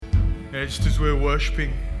Yeah, just as we're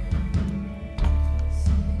worshipping,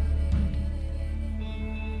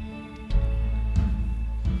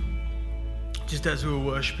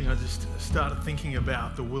 I just started thinking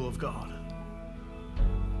about the will of God.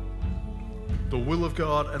 The will of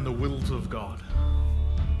God and the wills of God.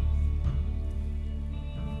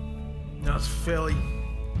 Now, it's fairly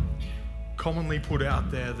commonly put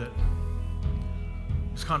out there that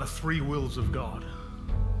there's kind of three wills of God.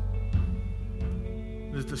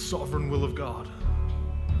 There's the sovereign will of God.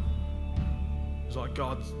 It's like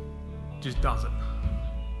God just does it.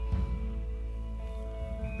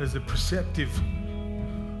 There's the perceptive,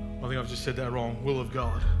 I think I've just said that wrong, will of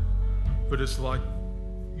God. But it's like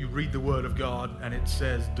you read the word of God and it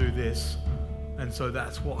says do this, and so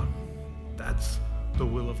that's the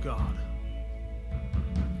will of God.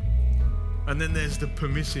 And then there's the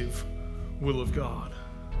permissive will of God,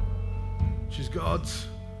 which is God's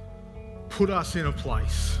put us in a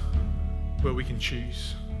place where we can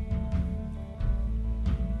choose.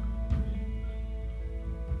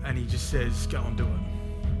 And he just says, go and do it.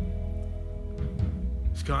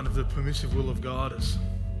 It's kind of the permissive will of God is,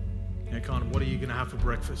 kind of what are you going to have for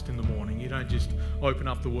breakfast in the morning? You don't just open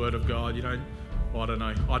up the word of God. You don't, I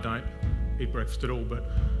don't eat breakfast at all, but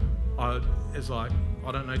it's like,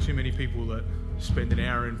 I don't know too many people that spend an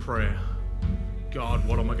hour in prayer. God,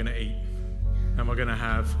 what am I going to eat? Am I going to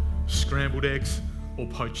have scrambled eggs or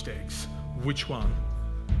poached eggs? Which one?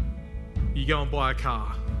 You go and buy a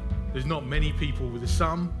car. There's not many people, there's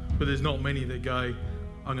some, but there's not many that go,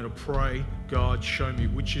 I'm going to pray, God, show me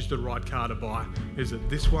which is the right car to buy. Is it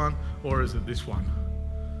this one or is it this one?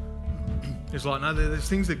 It's like, no, there's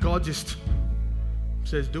things that God just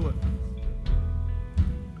says, do it.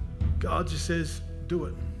 God just says, do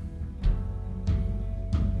it.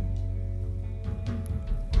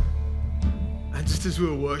 And just as we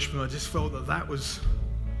were worshiping, I just felt that was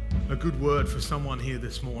a good word for someone here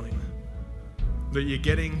this morning. That you're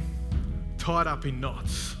getting tied up in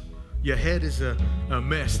knots. Your head is a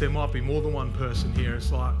mess. There might be more than one person here.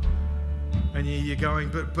 It's like, and you're going,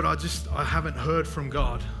 but I haven't heard from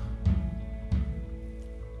God.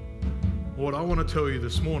 What I want to tell you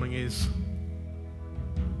this morning is,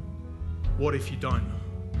 what if you don't?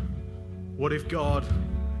 What if God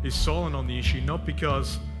is silent on the issue, not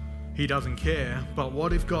because he doesn't care, but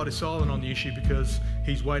what if God is silent on the issue because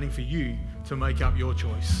he's waiting for you to make up your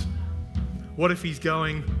choice? What if he's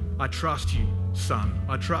going, I trust you, son.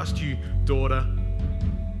 I trust you, daughter.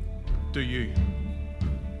 Do you.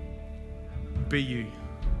 Be you.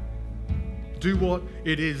 Do what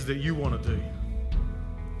it is that you want to do.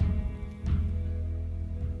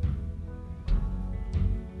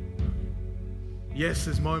 Yes,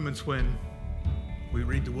 there's moments when we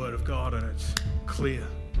read the word of God and it's clear.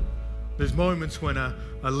 There's moments when a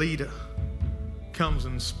leader comes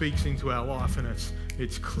and speaks into our life and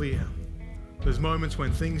it's clear. There's moments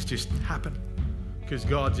when things just happen because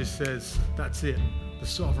God just says, that's it, the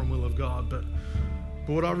sovereign will of God. But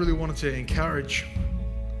what I really wanted to encourage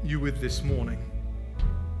you with this morning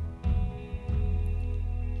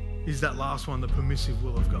is that last one, the permissive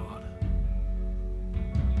will of God.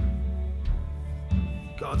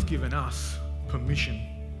 God's given us permission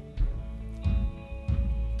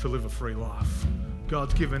to live a free life.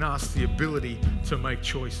 God's given us the ability to make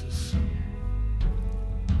choices.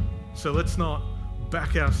 So let's not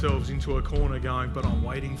back ourselves into a corner going, but I'm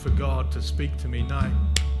waiting for God to speak to me. No.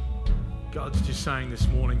 God's just saying this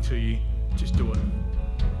morning to you, just do it.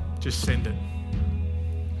 Just send it.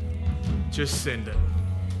 Just send it.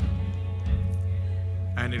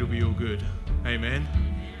 And it'll be all good. Amen.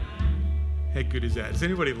 How good is that? Does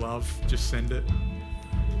anybody love just send it?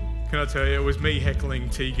 Can I tell you, it was me heckling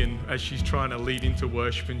Tegan as she's trying to lead into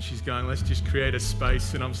worship and she's going, let's just create a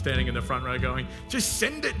space, and I'm standing in the front row going, just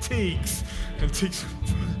send it, Teags. And Teags,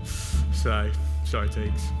 sorry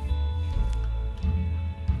Teags.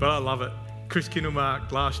 But I love it. Chris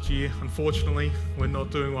Kindelmark last year, unfortunately, we're not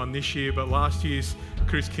doing one this year, but last year's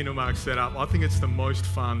Chris Kindelmark setup, I think it's the most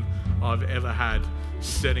fun I've ever had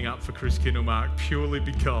setting up for Chris Kindelmark, purely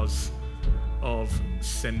because of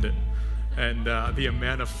send it. And the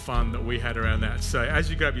amount of fun that we had around that. So as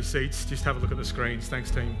you grab your seats, just have a look at the screens. Thanks,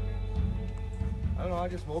 team. I don't know, I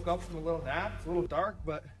just woke up from a little nap. It's a little dark,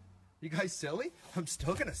 but you guys silly? I'm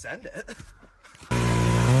still gonna send it.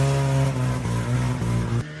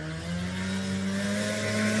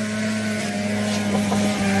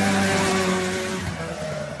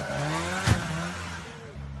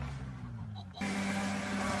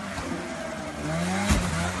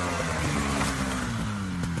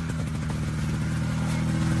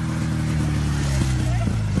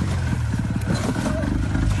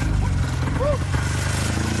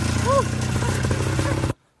 Woo!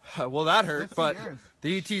 Well, that hurt, but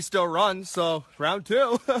the ET still runs, so round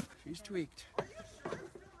 2. She's tweaked.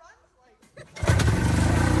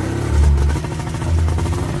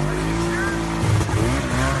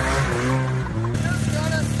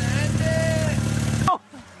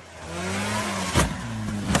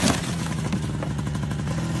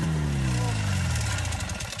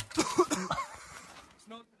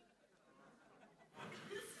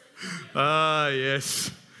 Ah,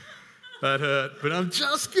 yes. That hurt. But I'm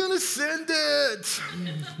just going to send it.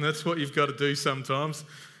 That's what you've got to do sometimes.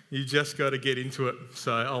 You just got to get into it.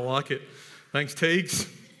 So I like it. Thanks, Teagues.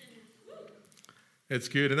 It's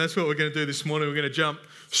good. And that's what we're going to do this morning. We're going to jump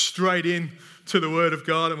straight in to the Word of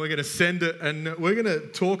God and we're going to send it. And we're going to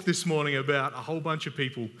talk this morning about a whole bunch of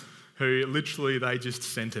people who literally they just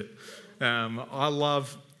sent it. I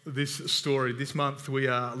love this story. This month we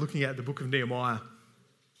are looking at the book of Nehemiah.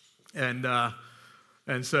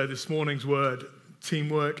 And so this morning's word,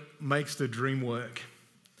 teamwork makes the dream work.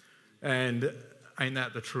 And ain't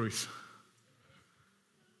that the truth?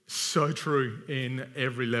 So true in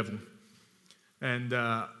every level. And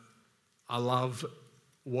I love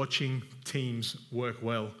watching teams work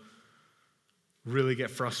well. Really get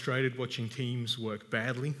frustrated watching teams work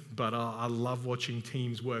badly, but I love watching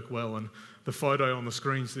teams work well. And the photo on the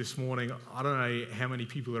screens this morning, I don't know how many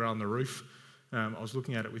people are on the roof. I was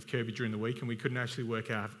looking at it with Kirby during the week and we couldn't actually work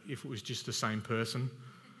out if it was just the same person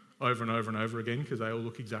over and over and over again because they all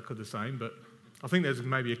look exactly the same. But I think there's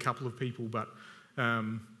maybe a couple of people, but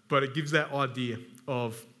it gives that idea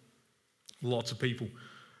of lots of people.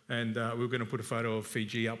 And we were going to put a photo of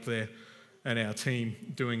Fiji up there and our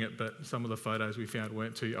team doing it, but some of the photos we found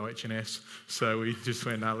weren't too OH&S. So we just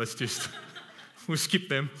went, no, we'll skip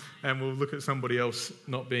them and we'll look at somebody else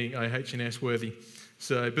not being OH&S worthy.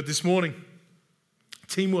 So, but this morning,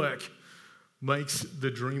 teamwork makes the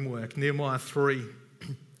dream work. Nehemiah 3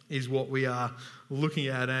 is what we are looking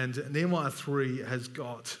at. And Nehemiah 3 has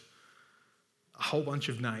got a whole bunch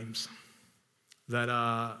of names that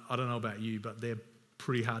are, I don't know about you, but they're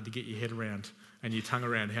pretty hard to get your head around and your tongue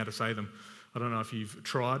around how to say them. I don't know if you've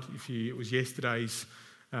tried. It was yesterday's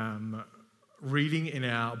reading in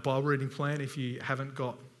our Bible reading plan. If you haven't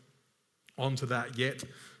got onto that yet,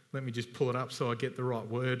 let me just pull it up so I get the right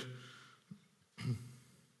word.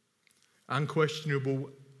 Unquestionable,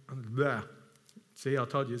 see, I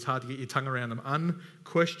told you it's hard to get your tongue around them.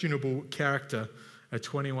 Unquestionable character, a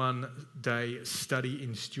 21-day study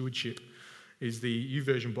in stewardship is the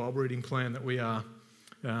YouVersion Bible reading plan that we are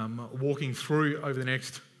walking through over the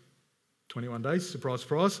next 21 days, surprise,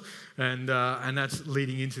 surprise, and that's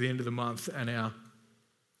leading into the end of the month and our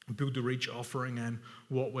Build to Reach offering and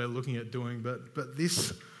what we're looking at doing. But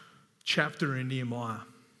this chapter in Nehemiah,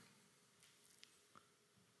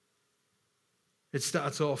 it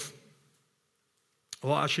starts off,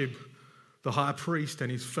 Eliashib, the high priest,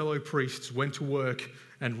 and his fellow priests went to work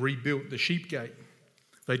and rebuilt the sheep gate.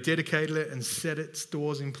 They dedicated it and set its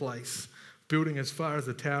doors in place, building as far as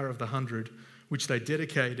the Tower of the 100, which they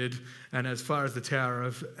dedicated, and as far as the Tower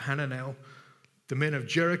of Hananel. The men of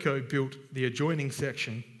Jericho built the adjoining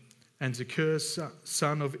section, and Zakur,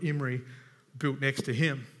 son of Imri, built next to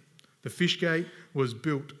him. The fish gate was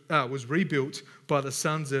rebuilt by the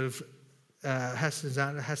sons of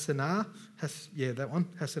Hassenaah.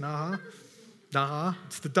 Nahar.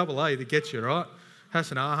 It's the double A that gets you, right?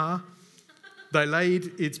 Hassenaah. They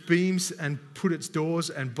laid its beams and put its doors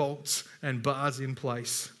and bolts and bars in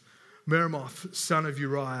place. Meremoth, son of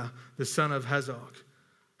Uriah, the son of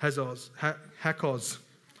Hakkoz,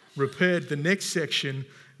 repaired the next section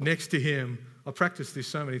next to him. I practiced this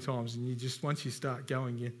so many times, and once you start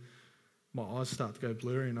going, my eyes start to go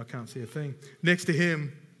blurry and I can't see a thing. Next to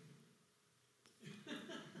him,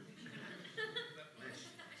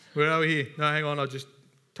 where are we here? No, hang on, I just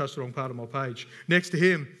touched the wrong part of my page. Next to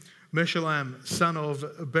him, Meshullam, son of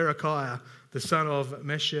Berechiah, the son of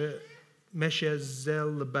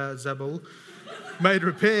Meshezabel, made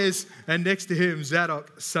repairs, and next to him,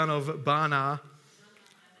 Zadok, son of Baana.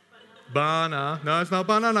 No, it's not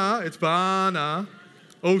Banana, it's Baana.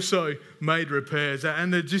 Also made repairs,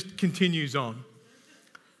 and it just continues on.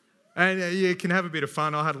 And you can have a bit of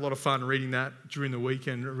fun. I had a lot of fun reading that during the week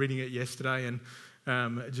and reading it yesterday, and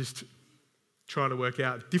just trying to work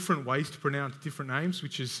out different ways to pronounce different names,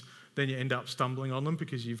 which is then you end up stumbling on them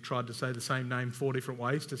because you've tried to say the same name 4 different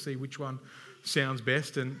ways to see which one sounds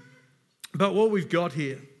best. But what we've got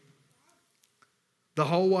here, the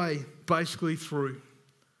whole way basically through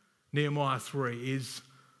Nehemiah 3 is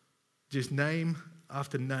just name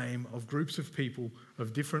after name of groups of people,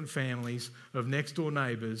 of different families, of next door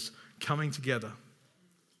neighbours coming together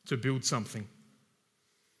to build something.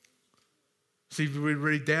 See, we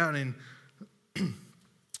read down in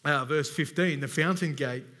verse 15, the fountain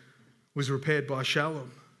gate was repaired by Shallum,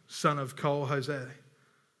 son of Kol-Hoseh,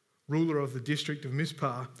 ruler of the district of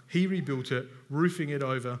Mizpah. He rebuilt it, roofing it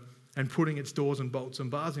over and putting its doors and bolts and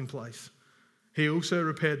bars in place. He also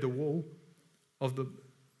repaired the wall of the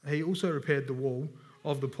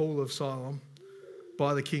pool of Siloam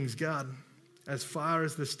by the king's garden, as far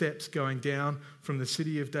as the steps going down from the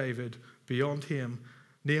city of David. Beyond him,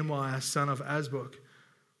 Nehemiah, son of Azbuk,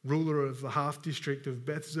 ruler of the half district of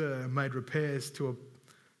Beth-zur, made repairs to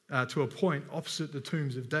a point opposite the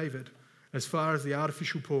tombs of David, as far as the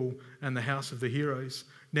artificial pool and the house of the heroes.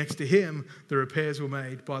 Next to him, the repairs were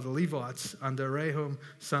made by the Levites under Rehum,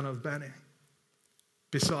 son of Bani.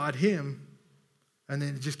 Beside him, and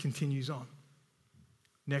then it just continues on.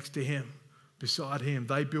 Next to him, beside him,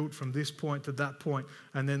 they built from this point to that point,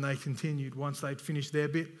 and then they continued. Once they'd finished their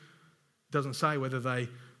bit, it doesn't say whether they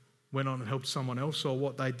went on and helped someone else or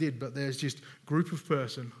what they did, but there's just group of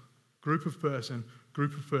person,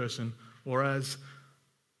 or as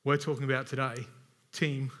we're talking about today,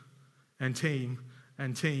 team and team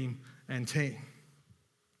and team and team.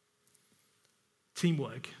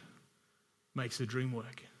 Teamwork makes the dream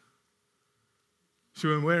work. So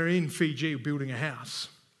when we're in Fiji building a house,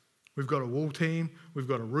 we've got a wall team, we've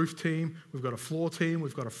got a roof team, we've got a floor team,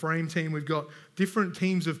 we've got a frame team, we've got different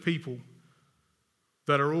teams of people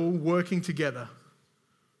that are all working together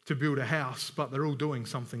to build a house, but they're all doing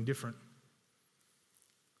something different.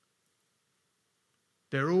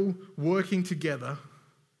 They're all working together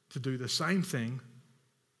to do the same thing,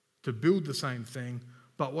 to build the same thing,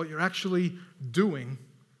 but what you're actually doing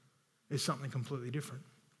is something completely different.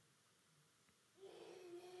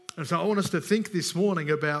 And so I want us to think this morning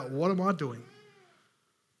about, what am I doing?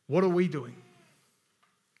 What are we doing?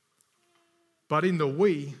 But in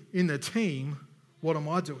the team, what am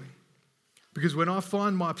I doing? Because when I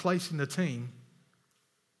find my place in the team,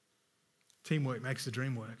 teamwork makes the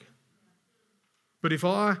dream work. But if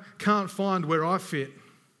I can't find where I fit,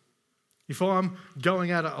 if I'm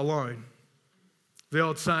going at it alone, the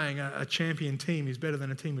old saying, a champion team is better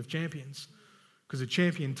than a team of champions, because a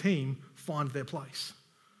champion team find their place.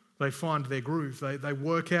 They find their groove. They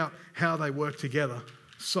work out how they work together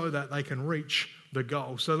so that they can reach the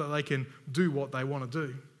goal, so that they can do what they want to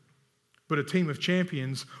do. But a team of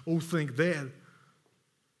champions all think they're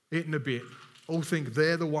it in a bit, all think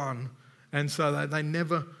they're the one, and so they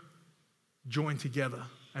never join together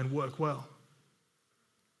and work well.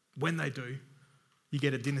 When they do, you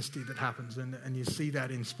get a dynasty that happens, and you see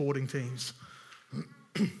that in sporting teams.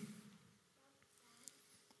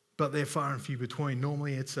 But they're far and few between.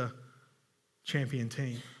 Normally it's a champion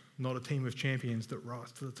team, not a team of champions that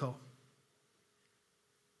rise to the top.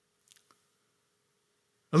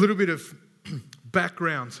 A little bit of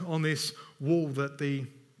background on this wall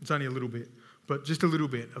it's only a little bit, but just a little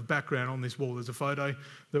bit of background on this wall. There's a photo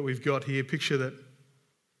that we've got here, picture that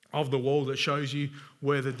of the wall that shows you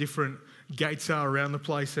where the different gates are around the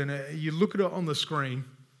place. And you look at it on the screen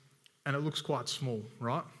and it looks quite small,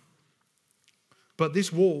 right? But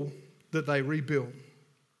this wall that they rebuilt,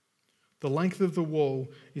 the length of the wall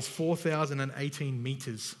is 4,018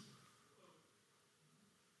 metres.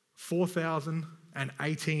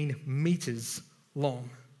 4,018 metres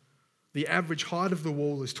long. The average height of the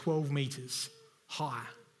wall is 12 metres high.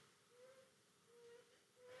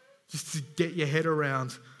 Just to get your head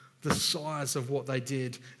around the size of what they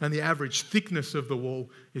did. And the average thickness of the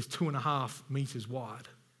wall is 2.5 metres wide.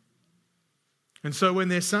 And so when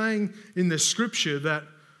they're saying in the scripture that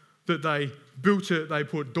they built it, they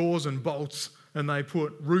put doors and bolts and they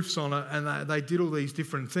put roofs on it and they did all these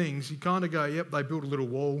different things, you kind of go, yep, they built a little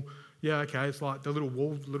wall. Yeah, okay, it's like the little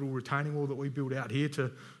retaining wall that we built out here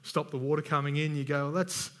to stop the water coming in. You go, well,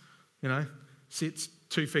 that's, sits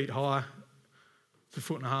 2 feet high, it's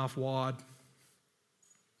 1.5 foot wide.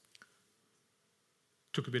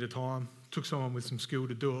 Took a bit of time, took someone with some skill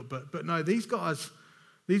to do it. But no, these guys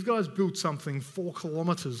built something 4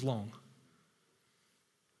 kilometres long.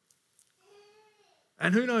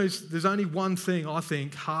 And who knows, there's only one thing I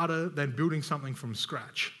think harder than building something from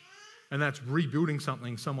scratch. And that's rebuilding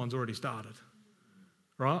something someone's already started,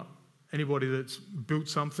 right? Anybody that's built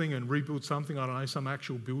something and rebuilt something, I don't know, some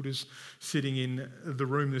actual builders sitting in the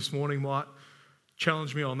room this morning might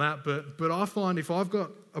challenge me on that. But I find if I've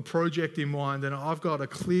got a project in mind and I've got a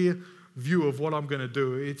clear view of what I'm going to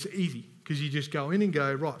do, it's easy because you just go in and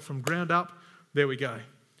go, right, from ground up, there we go.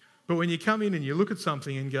 But when you come in and you look at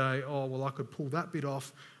something and go, oh, well, I could pull that bit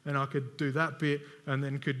off and I could do that bit and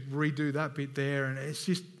then could redo that bit there, and it's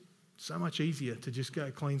just so much easier to just go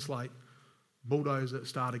clean slate, bulldoze it,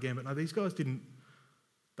 start again. But no, these guys didn't.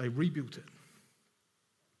 They rebuilt it.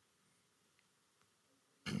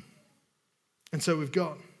 And so we've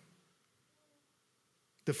got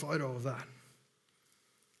the photo of that.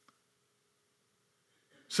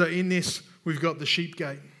 So in this, we've got the sheep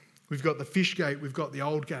gate, we've got the fish gate, we've got the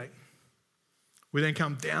old gate. We then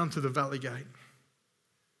come down to the valley gate.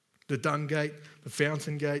 The dung gate, the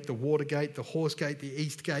fountain gate, the water gate, the horse gate, the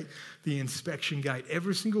east gate, the inspection gate.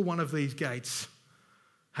 Every single one of these gates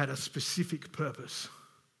had a specific purpose.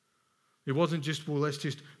 It wasn't just, well, let's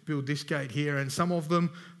just build this gate here. And some of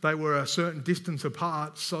them, they were a certain distance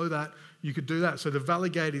apart so that you could do that. So the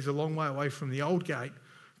valley gate is a long way away from the old gate,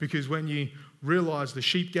 because when you realise the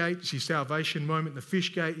sheep gate is your salvation moment, the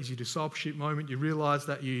fish gate is your discipleship moment, you realise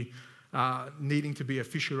that you needing to be a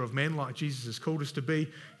fisher of men like Jesus has called us to be.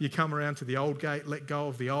 You come around to the old gate, let go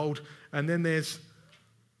of the old, and then there's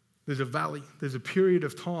a valley. There's a period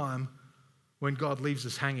of time when God leaves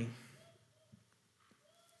us hanging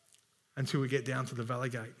until we get down to the valley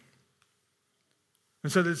gate.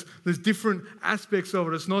 And so there's different aspects of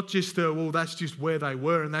it. It's not just, well, that's just where they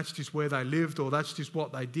were and that's just where they lived, or that's just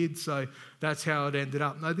what they did, so that's how it ended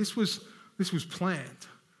up. No, this was planned.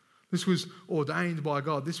 This was ordained by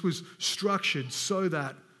God. This was structured so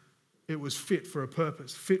that it was fit for a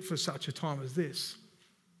purpose, fit for such a time as this.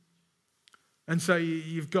 And so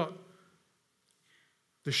you've got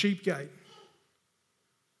the sheep gate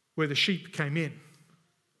where the sheep came in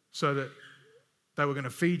so that they were going to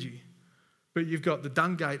feed you. But you've got the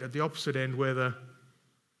dung gate at the opposite end where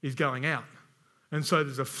is going out. And so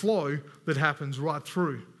there's a flow that happens right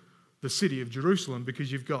through the city of Jerusalem,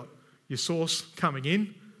 because you've got your source coming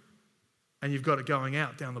in and you've got it going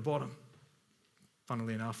out down the bottom.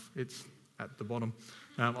 Funnily enough, it's at the bottom.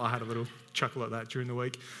 I had a little chuckle at that during the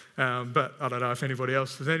week. But I don't know if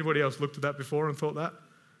has anybody else looked at that before and thought that?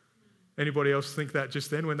 Anybody else think that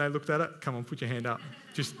just then when they looked at it? Come on, put your hand up.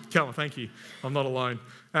 Just come on, thank you. I'm not alone.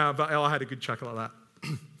 But I had a good chuckle at that.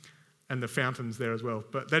 And the fountain's there as well.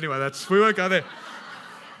 But anyway, we won't go there.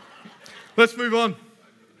 Let's move on.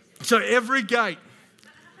 So every gate,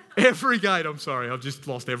 I'm sorry, I've just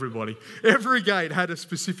lost everybody. Every gate had a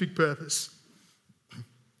specific purpose.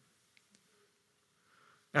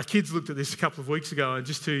 Our kids looked at this a couple of weeks ago, and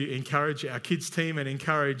just to encourage our kids team and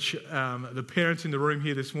encourage the parents in the room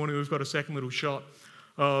here this morning, we've got a second little shot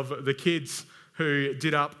of the kids who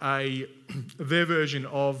did up their version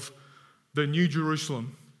of the New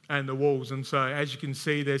Jerusalem and the walls. And so as you can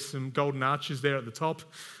see, there's some golden arches there at the top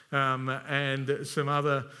and some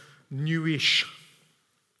other newish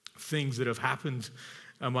things that have happened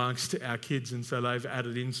amongst our kids. And so they've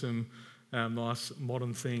added in some nice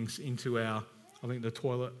modern things into I think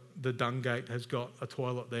the dung gate has got a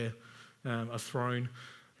toilet there, a throne,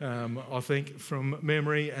 I think, from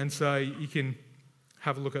memory. And so you can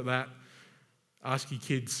have a look at that. Ask your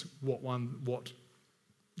kids what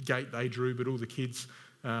gate they drew, but all the kids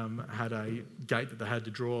had a gate that they had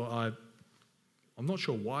to draw. I'm not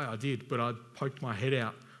sure why I did, but I poked my head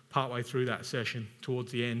out partway through that session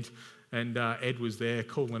towards the end, and Ed was there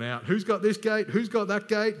calling out, who's got this gate, who's got that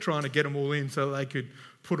gate, trying to get them all in so that they could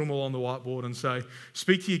put them all on the whiteboard. And so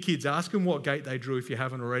speak to your kids, ask them what gate they drew if you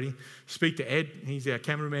haven't already. Speak to Ed, he's our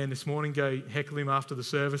cameraman this morning, go heckle him after the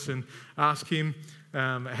service and ask him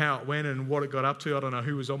how it went and what it got up to. I don't know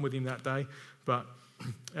who was on with him that day, but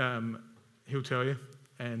he'll tell you,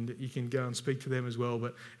 and you can go and speak to them as well.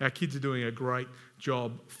 But our kids are doing a great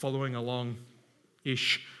job following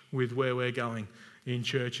along-ish with where we're going in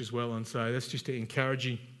church as well. And so that's just to encourage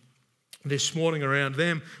you this morning around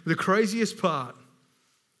them. The craziest part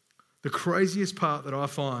that I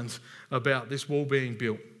find about this wall being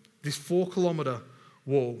built, this 4-kilometre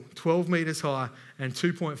wall, 12 metres high and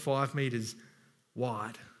 2.5 metres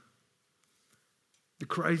wide. The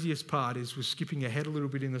craziest part is, we're skipping ahead a little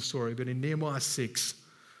bit in the story, but in Nehemiah 6,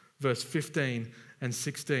 verse 15 and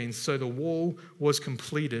 16, so the wall was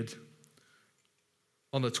completed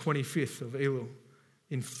on the 25th of Elul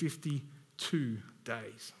in 52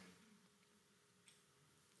 days.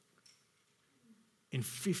 In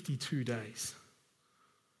 52 days.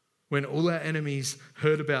 When all our enemies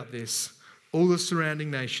heard about this, all the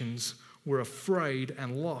surrounding nations were afraid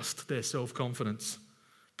and lost their self-confidence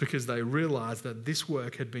because they realized that this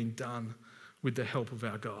work had been done with the help of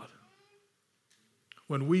our God.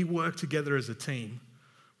 When we work together as a team,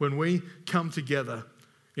 when we come together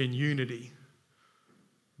in unity,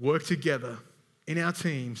 work together in our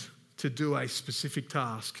teams to do a specific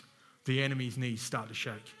task, the enemy's knees start to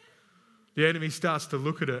shake. The enemy starts to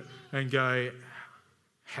look at it and go,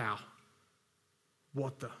 how?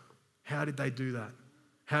 How did they do that?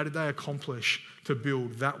 How did they accomplish to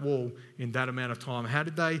build that wall in that amount of time? How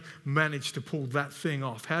did they manage to pull that thing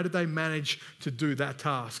off? How did they manage to do that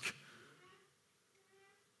task?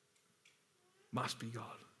 must be God.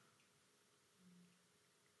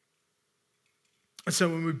 And so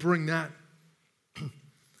when we bring that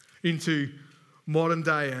into modern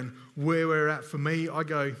day and where we're at, for me, I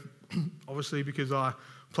go, obviously because I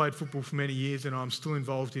played football for many years and I'm still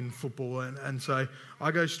involved in football, and so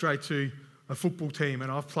I go straight to a football team,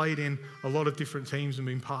 and I've played in a lot of different teams and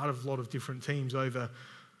been part of a lot of different teams over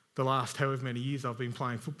the last however many years I've been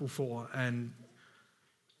playing football for. And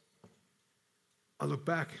I look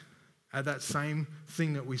back at that same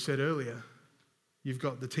thing that we said earlier. You've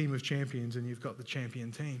got the team of champions and you've got the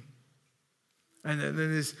champion team. And then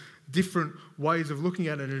there's different ways of looking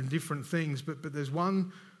at it and different things, but there's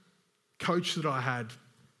one coach that I had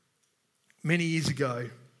many years ago.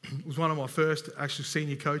 It was one of my first actual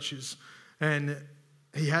senior coaches, and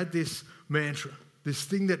he had this mantra, this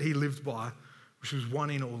thing that he lived by, which was one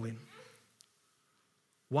in, all in.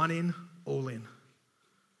 One in, all in.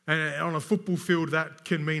 And on a football field, that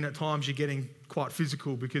can mean at times you're getting quite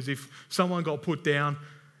physical, because if someone got put down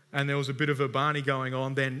and there was a bit of a Barney going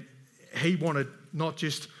on, then he wanted not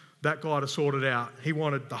just that guy to sort it out. He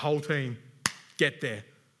wanted the whole team, get there,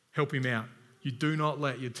 help him out. You do not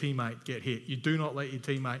let your teammate get hit. You do not let your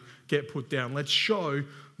teammate get put down. Let's show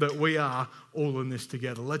that we are all in this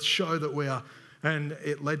together. Let's show that we are. And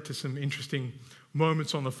it led to some interesting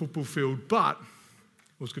moments on the football field, but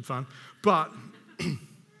it was good fun. But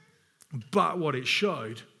what it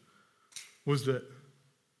showed was that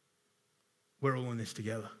we're all in this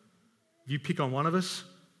together. If you pick on one of us,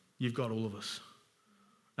 you've got all of us.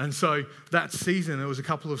 And so that season, there was a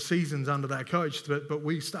couple of seasons under that coach, but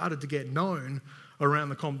we started to get known around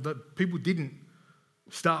that people didn't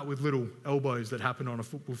start with little elbows that happened on a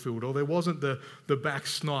football field, or there wasn't the back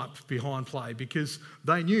snipe behind play, because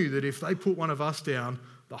they knew that if they put one of us down,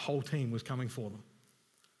 the whole team was coming for them.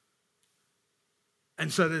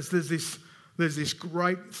 And so there's this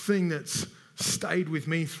great thing that's stayed with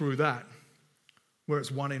me through that, where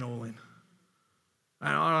it's one in, all in.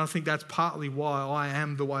 And I think that's partly why I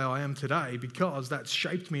am the way I am today, because that's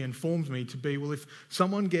shaped me and formed me to be, well, if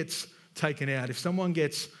someone gets taken out, if someone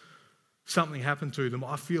gets something happen to them,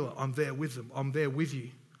 I feel it. I'm there with them. I'm there with you.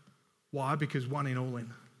 Why? Because one in, all in.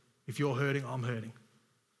 If you're hurting, I'm hurting.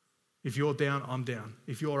 If you're down, I'm down.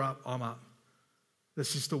 If you're up, I'm up.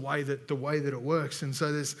 That's just the way that it works. And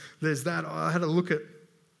so there's that. I had a look at,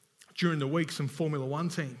 during the week, some Formula One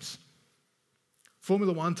teams.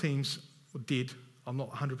 Formula One teams did. I'm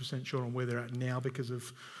not 100% sure on where they're at now because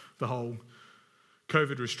of the whole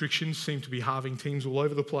COVID restrictions seem to be halving teams all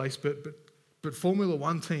over the place. But Formula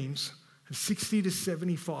One teams have 60 to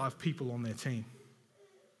 75 people on their team.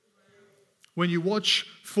 When you watch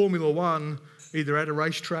Formula One, either at a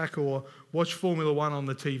racetrack or watch Formula One on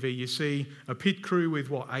the TV, you see a pit crew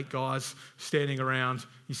with, 8 guys standing around.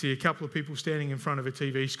 You see a couple of people standing in front of a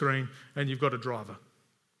TV screen, and you've got a driver.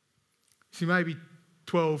 You see maybe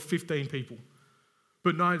 12, 15 people.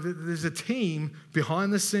 But no, there's a team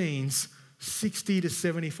behind the scenes, 60 to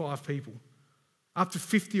 75 people. Up to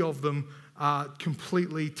 50 of them are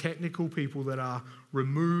completely technical people that are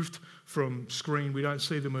removed from screen. We don't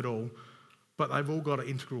see them at all, but they've all got an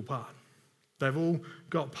integral part. They've all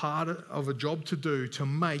got part of a job to do to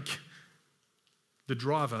make the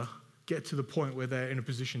driver get to the point where they're in a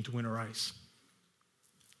position to win a race.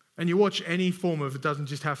 And you watch any form of, it doesn't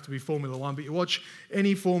just have to be Formula One, but you watch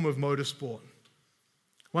any form of motorsport.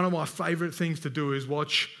 One of my favourite things to do is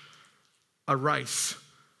watch a race,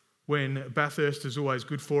 when Bathurst is always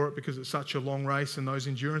good for it because it's such a long race and those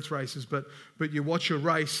endurance races, but you watch a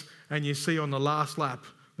race and you see on the last lap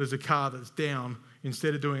there's a car that's down.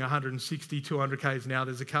 Instead of doing 160, 200 k's an hour,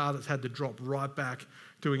 there's a car that's had to drop right back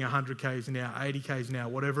doing 100 k's an hour, 80 k's an hour,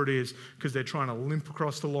 whatever it is, because they're trying to limp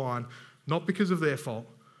across the line, not because of their fault,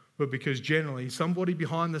 but because generally somebody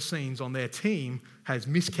behind the scenes on their team has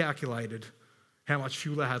miscalculated how much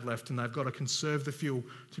fuel they had left, and they've got to conserve the fuel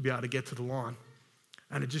to be able to get to the line.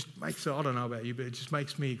 And it just makes, I don't know about you, but it just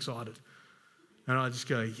makes me excited. And I just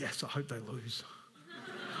go, yes, I hope they lose.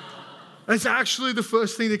 It's actually the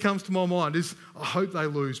first thing that comes to my mind is, I hope they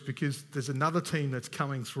lose, because there's another team that's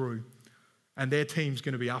coming through, and their team's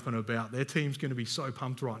going to be up and about. Their team's going to be so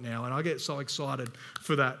pumped right now, and I get so excited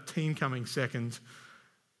for that team coming second,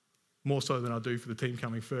 more so than I do for the team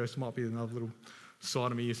coming first. It might be another little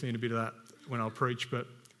side of me. You've seen a bit of that when I preach, but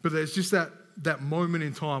there's just that moment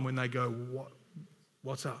in time when they go,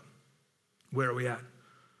 what's up? Where are we at?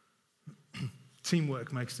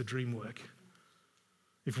 Teamwork makes the dream work.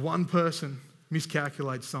 If one person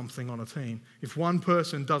miscalculates something on a team, if one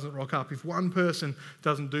person doesn't rock up, if one person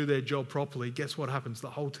doesn't do their job properly, guess what happens? The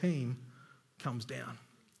whole team comes down.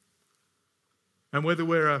 And whether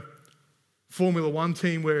we're a Formula One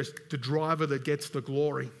team where it's the driver that gets the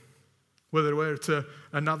glory. Whether it's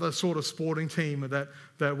another sort of sporting team,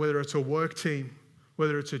 that whether it's a work team,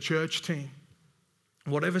 whether it's a church team,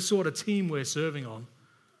 whatever sort of team we're serving on,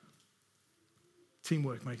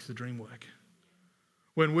 teamwork makes the dream work.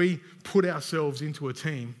 When we put ourselves into a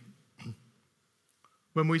team,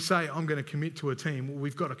 when we say, I'm going to commit to a team, well,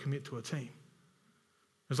 we've got to commit to a team.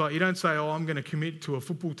 It's like you don't say, I'm going to commit to a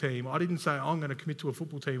football team. I didn't say, I'm going to commit to a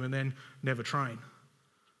football team and then never train.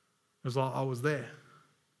 It was like I was there.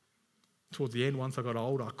 Towards the end, once I got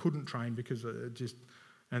older, I couldn't train because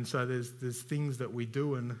and so there's things that we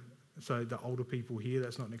do, and so the older people here,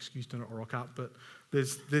 that's not an excuse to not rock up, but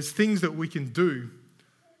there's things that we can do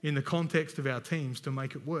in the context of our teams to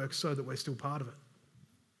make it work so that we're still part of it,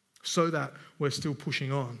 so that we're still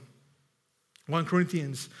pushing on. 1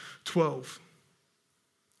 Corinthians 12.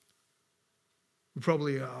 We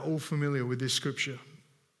probably are all familiar with this scripture.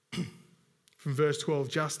 From verse 12,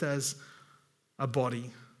 just as a body,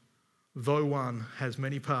 though one, has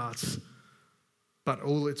many parts, but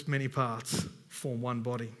all its many parts form one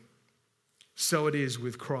body. So it is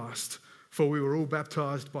with Christ. For we were all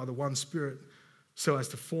baptized by the one Spirit, so as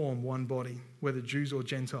to form one body, whether Jews or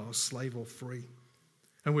Gentiles, slave or free.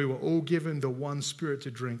 And we were all given the one Spirit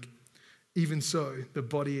to drink. Even so, the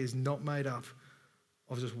body is not made up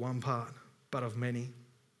of just one part, but of many.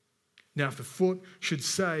 Now, if the foot should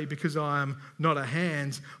say, because I am not a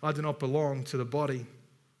hand, I do not belong to the body,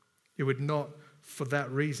 it would not, for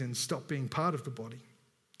that reason, stop being part of the body.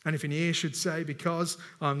 And if an ear should say, because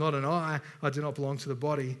I am not an eye, I do not belong to the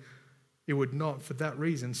body, it would not, for that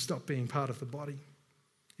reason, stop being part of the body.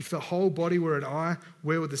 If the whole body were an eye,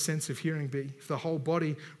 where would the sense of hearing be? If the whole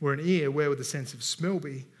body were an ear, where would the sense of smell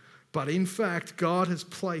be? But in fact, God has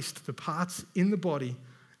placed the parts in the body,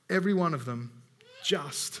 every one of them,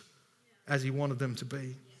 just as he wanted them to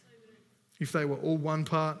be. If they were all one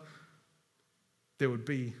part, there would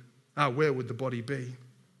be, where would the body be?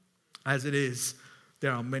 As it is,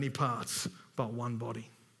 there are many parts, but one body.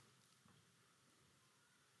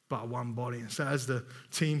 But one body. And so as the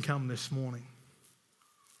team come this morning,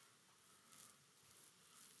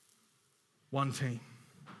 one team,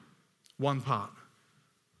 one part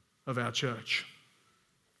of our church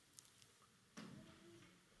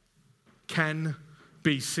can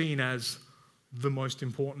be seen as the most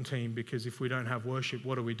important team, because if we don't have worship,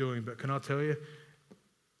 what are we doing? But can I tell you,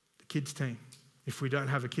 the kids team, if we don't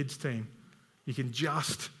have a kids team, you can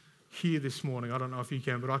just hear this morning, I don't know if you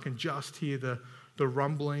can, but I can just hear the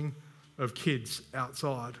rumbling of kids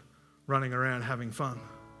outside running around having fun.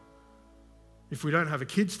 If we don't have a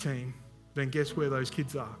kids team, then guess where those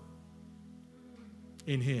kids are?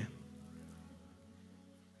 In here.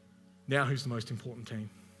 Now who's the most important team?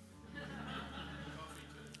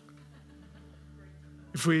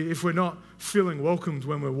 If we're not feeling welcomed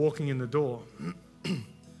when we're walking in the door,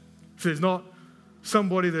 if there's not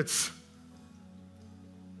somebody that's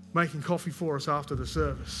making coffee for us after the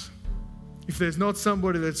service, if there's not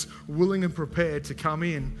somebody that's willing and prepared to come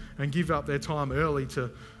in and give up their time early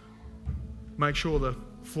to make sure the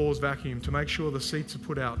floor's vacuumed, to make sure the seats are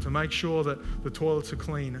put out, to make sure that the toilets are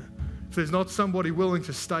clean, if there's not somebody willing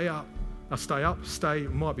to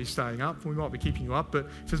might be staying up, we might be keeping you up, but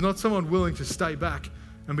if there's not someone willing to stay back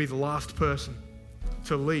and be the last person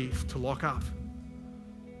to leave, to lock up,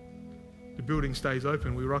 the building stays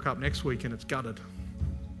open, we rock up next week and it's gutted.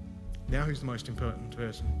 Now who's the most important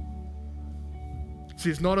person? See,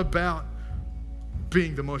 it's not about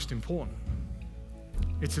being the most important.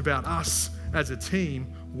 It's about us as a team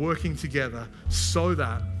working together so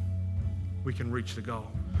that we can reach the goal,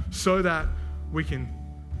 so that we can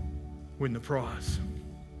win the prize.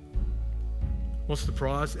 What's the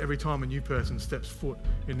prize? Every time a new person steps foot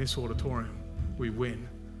in this auditorium, we win.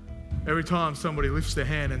 Every time somebody lifts their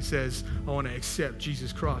hand and says, I want to accept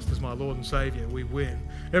Jesus Christ as my Lord and Savior, we win.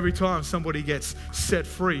 Every time somebody gets set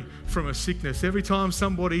free from a sickness, every time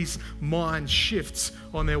somebody's mind shifts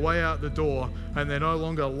on their way out the door and they're no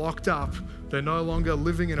longer locked up, they're no longer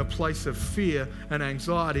living in a place of fear and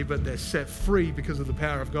anxiety, but they're set free because of the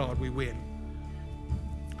power of God, we win.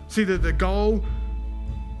 See, that the goal,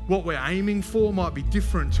 what we're aiming for, might be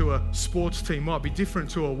different to a sports team, might be different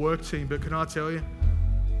to a work team, but can I tell you,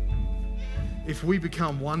 if we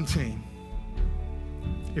become one team,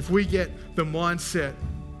 if we get the mindset,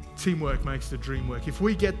 teamwork makes the dream work, if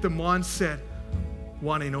we get the mindset,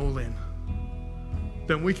 one in, all in,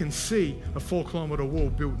 then we can see a 4-kilometre wall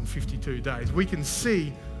built in 52 days. We can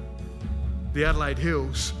see the Adelaide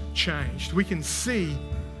Hills changed. We can see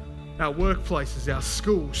our workplaces, our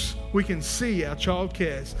schools. We can see our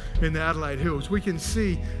childcares in the Adelaide Hills. We can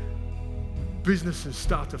see businesses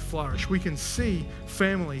start to flourish. We can see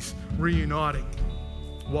families reuniting.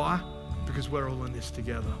 Why? Because we're all in this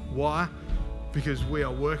together. Why? Because we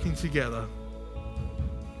are working together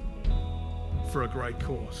for a great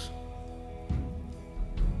cause.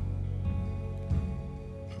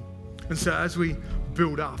 And so as we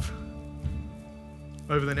build up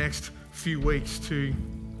over the next few weeks to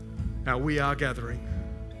our We Are gathering,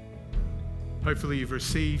 hopefully you've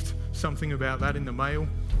received something about that in the mail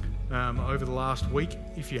over the last week.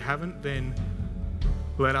 If you haven't, then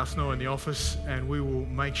let us know in the office and we will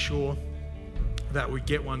make sure that we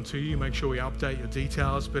get one to you, make sure we update your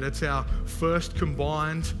details. But it's our first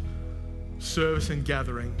combined service and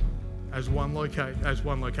gathering as one location,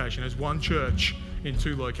 as one church in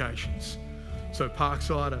 2 locations. So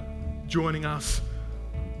Parkside are joining us.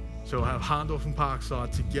 So we'll have Harndorf and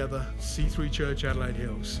Parkside together, C3 Church, Adelaide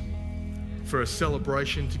Hills, for a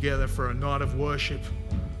celebration together, for a night of worship.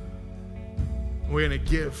 We're going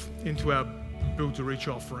to give into our Build to Reach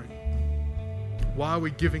offering. Why are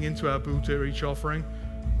we giving into our Build to Reach offering?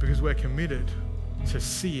 Because we're committed to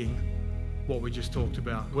seeing what we just talked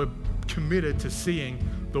about. We're committed to seeing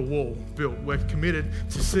the wall built. We're committed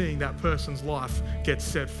to seeing that person's life get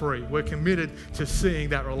set free. We're committed to seeing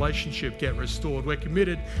that relationship get restored. We're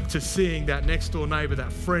committed to seeing that next door neighbor,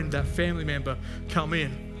 that friend, that family member come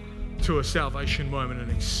in to a salvation moment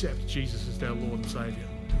and accept Jesus as their Lord and Savior.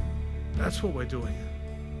 That's what we're doing.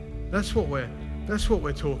 That's what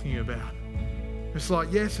we're talking about. It's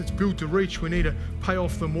like, yes, it's Built to Reach. We need to pay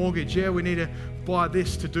off the mortgage. Yeah, we need to buy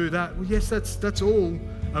this to do that. Well, yes, that's all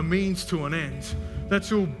a means to an end.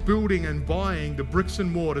 That's all building and buying the bricks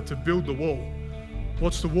and mortar to build the wall.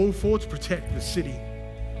 What's the wall for? To protect the city,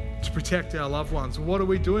 to protect our loved ones. What are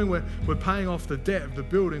we doing? We're paying off the debt of the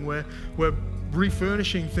building. We're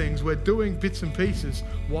refurnishing things. We're doing bits and pieces.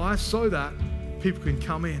 Why? So that people can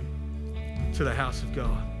come in to the house of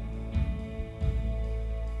God.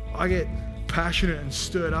 I get passionate and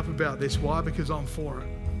stirred up about this. Why? Because I'm for it.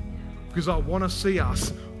 Because I want to see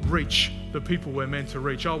us reach the people we're meant to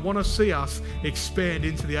reach. I want to see us expand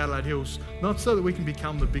into the Adelaide Hills, not so that we can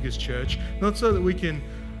become the biggest church, not so that we can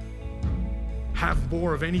have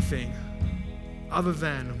more of anything other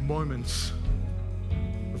than moments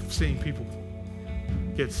of seeing people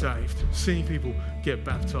get saved, seeing people get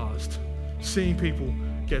baptized, seeing people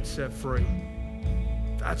get set free.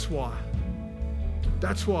 That's why.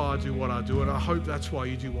 That's why I do what I do, and I hope that's why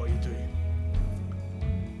you do what you do.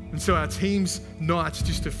 And so our team's nights,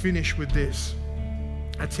 just to finish with this,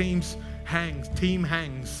 our team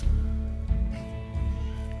hangs.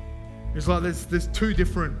 It's like there's 2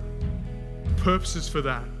 different purposes for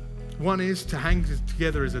that. One is to hang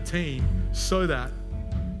together as a team so that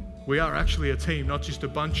we are actually a team, not just a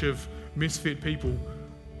bunch of misfit people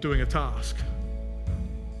doing a task.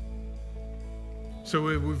 So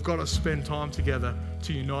we've got to spend time together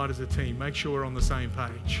to unite as a team, make sure we're on the same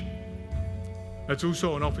page. It's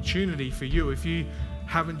also an opportunity for you, if you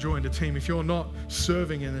haven't joined a team, if you're not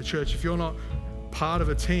serving in the church, if you're not part of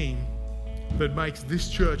a team that makes this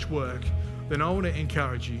church work, then I want to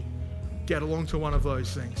encourage you, get along to one of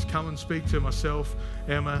those things. Come and speak to myself,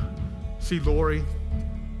 Emma, see Laurie.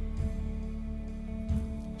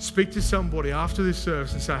 Speak to somebody after this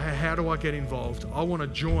service and say, hey, how do I get involved? I want to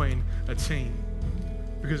join a team.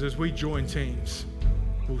 Because as we join teams,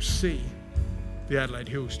 we'll see the Adelaide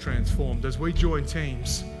Hills transformed. As we join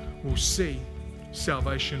teams, we'll see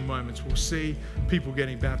salvation moments. We'll see people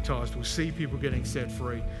getting baptized. We'll see people getting set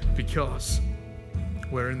free because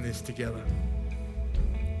we're in this together.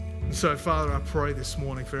 And so, Father, I pray this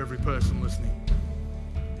morning for every person listening,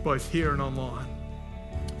 both here and online.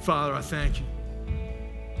 Father, I thank you,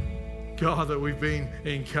 God, that we've been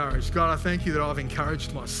encouraged. God, I thank you that I've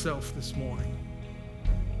encouraged myself this morning.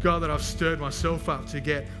 God, that I've stirred myself up to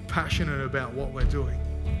get passionate about what we're doing.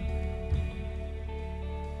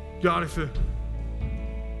 God, if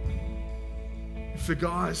the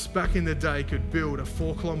guys back in the day could build a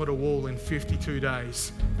 4-kilometre wall in 52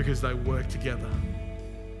 days because they worked together,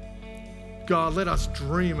 God, let us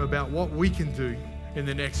dream about what we can do in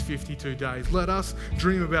the next 52 days. Let us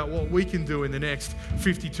dream about what we can do in the next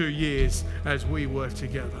 52 years as we work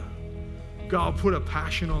together. God, put a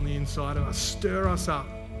passion on the inside of us. Stir us up.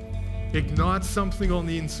 Ignite something on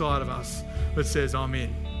the inside of us that says, I'm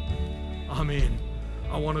in. I'm in.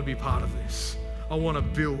 I want to be part of this. I want to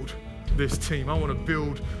build this team. I want to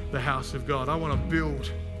build the house of God. I want to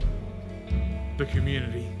build the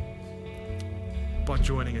community by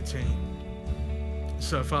joining a team.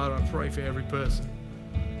 So, Father, I pray for every person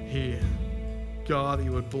here, God, that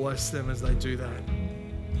you would bless them as they do that.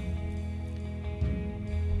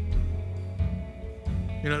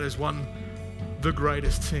 You know, there's one the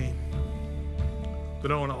greatest team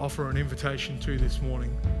that I want to offer an invitation to this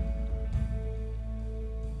morning.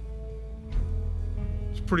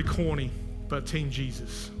 It's pretty corny, but Team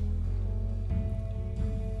Jesus.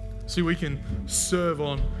 See, we can serve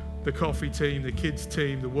on the coffee team, the kids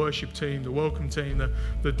team, the worship team, the welcome team,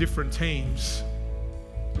 the different teams.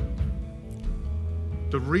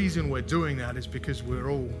 The reason we're doing that is because we're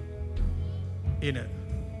all in it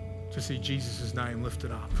to see Jesus' name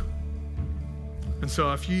lifted up. And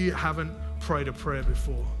so if you haven't prayed a prayer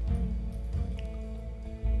before,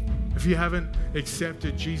 if you haven't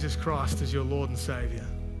accepted Jesus Christ as your Lord and Savior,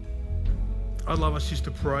 I'd love us just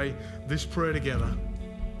to pray this prayer together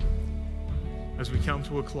as we come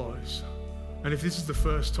to a close. And if this is the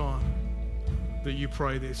first time that you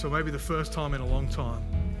pray this, or maybe the first time in a long time,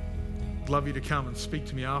 I'd love you to come and speak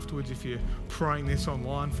to me afterwards. If you're praying this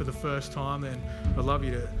online for the first time, then I'd love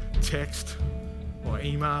you to text or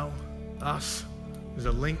email us. There's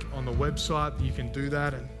a link on the website that you can do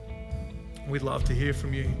that, and we'd love to hear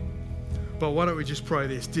from you. But why don't we just pray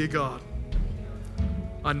this? Dear God,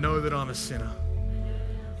 I know that I'm a sinner,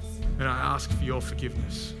 and I ask for your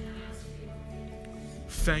forgiveness.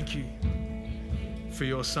 Thank you for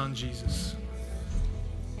your Son, Jesus,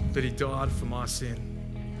 that he died for my sin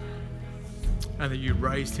and that you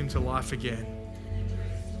raised him to life again.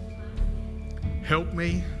 Help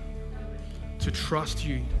me to trust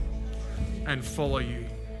you and follow you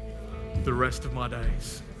the rest of my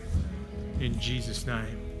days. In Jesus'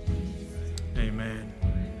 name, amen.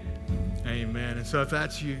 Amen. And so if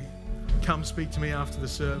that's you, come speak to me after the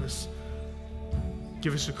service.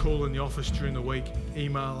 Give us a call in the office during the week.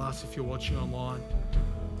 Email us if you're watching online.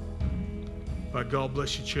 But God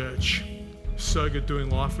bless you, church. So good doing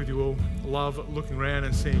life with you all. Love looking around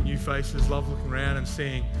and seeing new faces. Love looking around and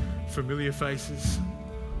seeing familiar faces.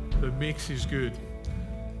 The mix is good.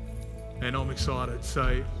 And I'm excited.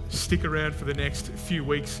 So stick around for the next few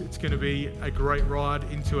weeks. It's going to be a great ride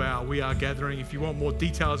into our We Are Gathering. If you want more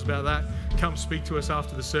details about that, come speak to us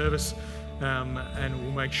after the service. And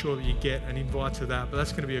we'll make sure that you get an invite to that. But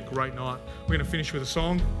that's going to be a great night. We're going to finish with a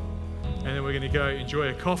song, and then we're going to go enjoy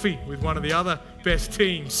a coffee with one of the other best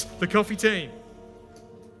teams, the coffee team.